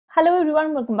Hello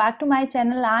everyone, welcome back to my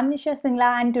channel. I'm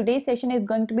nishasingla and today's session is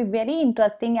going to be very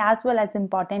interesting as well as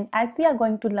important as we are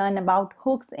going to learn about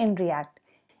hooks in React.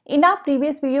 In our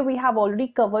previous video, we have already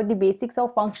covered the basics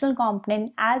of functional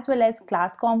component as well as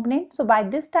class component. So by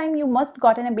this time, you must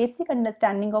gotten a basic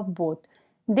understanding of both.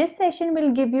 This session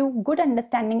will give you good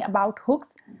understanding about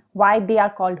hooks, why they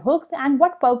are called hooks and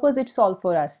what purpose it solves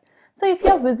for us. So if you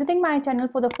are visiting my channel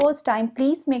for the first time,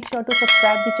 please make sure to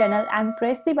subscribe the channel and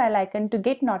press the bell icon to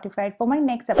get notified for my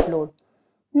next upload.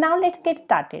 Now let's get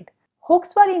started.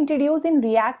 Hooks were introduced in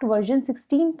React version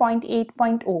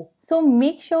 16.8.0. So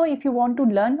make sure if you want to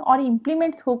learn or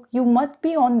implement hook, you must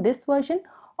be on this version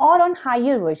or on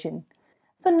higher version.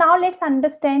 So now let's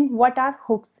understand what are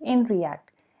hooks in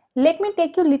React. Let me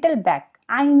take you little back.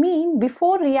 I mean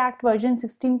before React version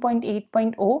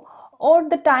 16.8.0 or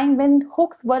the time when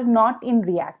hooks were not in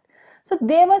React. So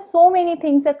there were so many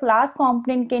things a class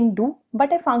component can do,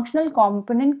 but a functional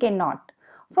component cannot.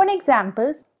 For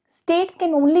example, states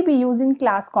can only be used in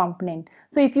class component.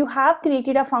 So if you have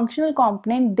created a functional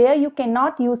component, there you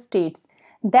cannot use states.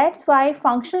 That's why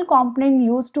functional component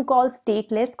used to call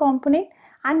stateless component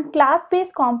and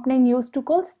class-based component used to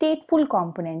call stateful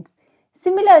components.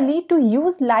 Similarly, to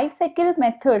use lifecycle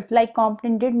methods like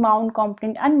component did mount,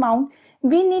 component unmount,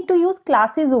 we need to use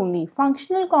classes only.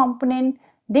 Functional component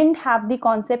didn't have the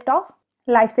concept of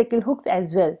lifecycle hooks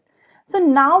as well. So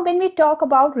now when we talk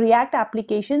about React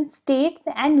applications, states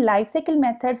and lifecycle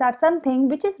methods are something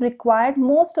which is required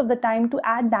most of the time to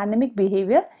add dynamic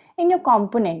behavior in your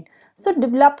component. So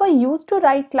developer used to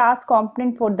write class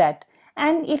component for that.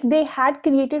 And if they had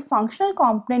created functional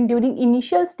component during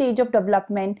initial stage of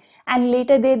development and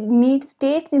later they need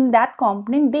states in that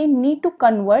component, they need to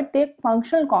convert their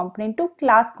functional component to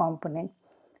class component.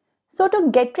 So to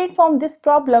get rid from this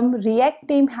problem, React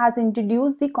team has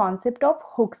introduced the concept of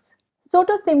hooks. So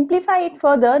to simplify it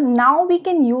further, now we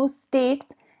can use states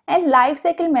and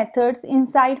lifecycle methods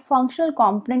inside functional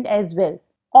component as well.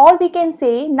 Or we can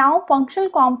say now functional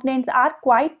components are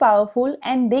quite powerful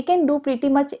and they can do pretty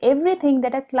much everything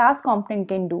that a class component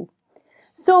can do.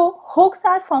 So hooks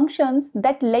are functions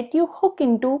that let you hook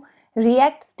into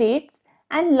React states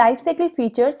and lifecycle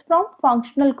features from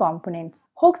functional components.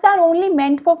 Hooks are only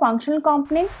meant for functional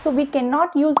components, so we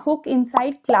cannot use hook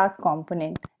inside class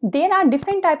component. There are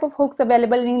different type of hooks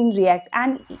available in React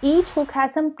and each hook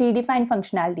has some predefined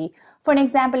functionality. For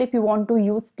example, if you want to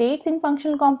use states in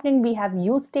functional component, we have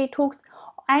use state hooks.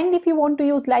 And if you want to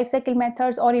use lifecycle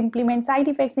methods or implement side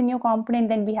effects in your component,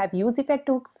 then we have use effect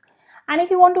hooks. And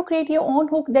if you want to create your own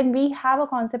hook, then we have a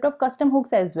concept of custom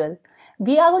hooks as well.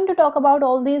 We are going to talk about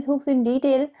all these hooks in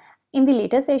detail in the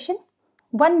later session.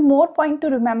 One more point to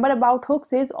remember about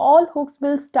hooks is all hooks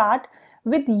will start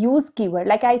with use keyword.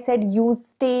 Like I said, use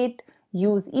state,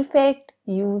 use effect,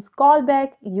 use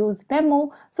callback, use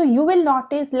memo. So you will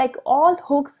notice like all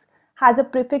hooks has a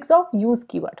prefix of use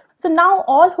keyword. So now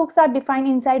all hooks are defined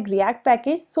inside React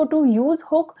package. So to use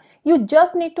hook, you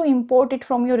just need to import it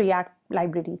from your React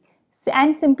library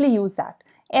and simply use that.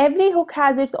 Every hook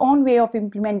has its own way of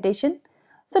implementation.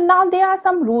 So now there are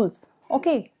some rules.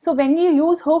 Okay, so when you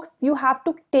use hooks, you have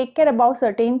to take care about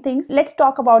certain things. Let's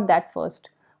talk about that first.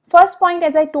 First point,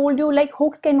 as I told you, like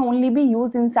hooks can only be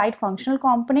used inside functional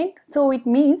component. So it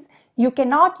means you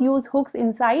cannot use hooks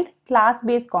inside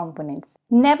class-based components.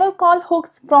 Never call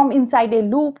hooks from inside a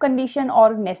loop, condition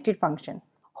or nested function.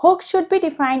 Hooks should be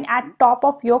defined at top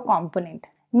of your component.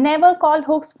 Never call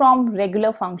hooks from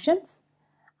regular functions.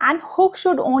 And hook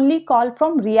should only call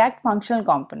from React functional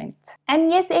components. And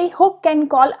yes, a hook can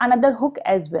call another hook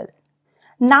as well.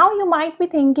 Now you might be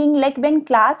thinking like when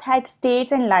class had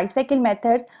states and lifecycle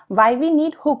methods, why we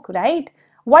need hook, right?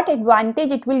 What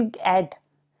advantage it will add?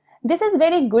 This is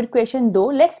very good question though.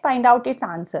 Let's find out its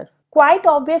answer. Quite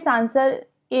obvious answer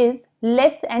is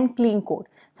less and clean code.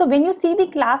 So when you see the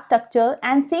class structure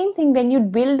and same thing when you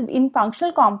build in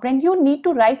functional component, you need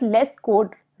to write less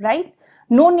code, right?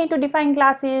 No need to define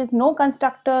classes, no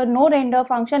constructor, no render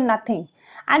function, nothing.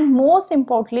 And most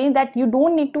importantly that you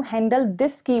don't need to handle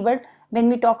this keyword when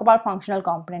we talk about functional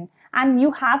component. And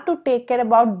you have to take care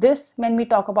about this when we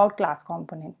talk about class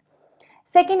component.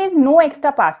 Second is no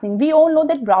extra parsing. We all know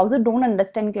that browser don't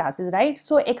understand classes, right?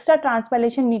 So extra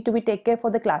transpilation need to be taken care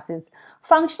for the classes.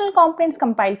 Functional components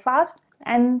compile fast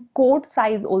and code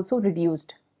size also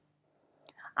reduced.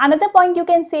 Another point you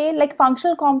can say like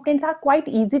functional components are quite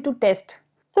easy to test.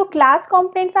 So class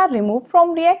components are removed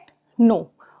from React?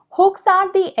 No. Hooks are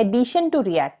the addition to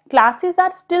React. Classes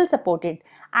are still supported.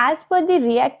 As per the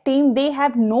React team, they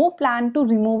have no plan to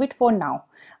remove it for now.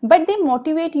 But they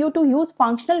motivate you to use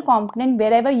functional component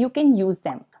wherever you can use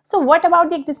them. So what about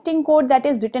the existing code that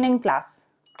is written in class?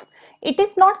 It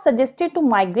is not suggested to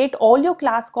migrate all your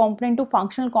class component to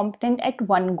functional component at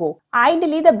one go.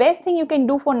 Ideally, the best thing you can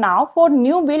do for now, for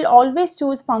new build, always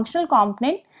choose functional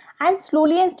component and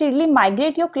slowly and steadily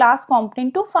migrate your class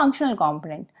component to functional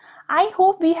component. I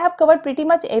hope we have covered pretty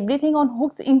much everything on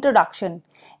hooks introduction.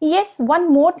 Yes,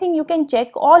 one more thing, you can check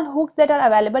all hooks that are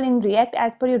available in React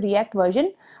as per your React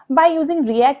version by using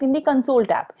React in the console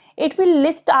tab. It will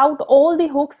list out all the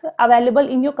hooks available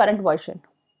in your current version.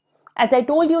 As I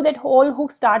told you that all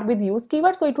hooks start with use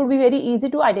keyword, so it would be very easy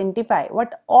to identify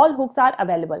what all hooks are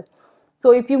available.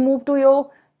 So if you move to your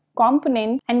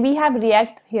component and we have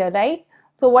React here, right?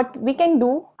 So what we can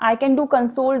do, I can do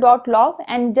console.log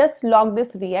and just log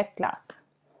this React class.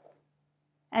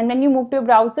 And when you move to your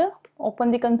browser,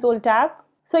 open the console tab.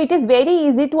 So it is very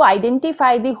easy to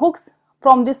identify the hooks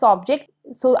from this object.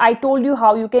 So I told you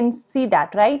how you can see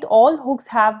that, right? All hooks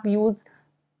have use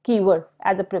keyword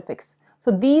as a prefix. So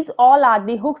these all are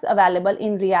the hooks available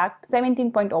in React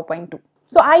 17.0.2.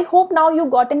 So I hope now you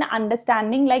got an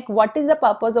understanding like what is the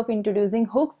purpose of introducing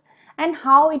hooks and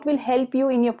how it will help you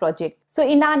in your project. So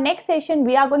in our next session,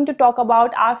 we are going to talk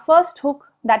about our first hook,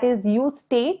 that is use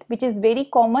state, which is very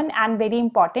common and very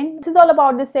important. This is all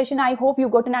about this session. I hope you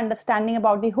got an understanding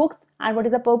about the hooks and what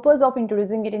is the purpose of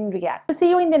introducing it in React. I'll see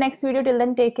you in the next video. Till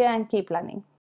then, take care and keep learning.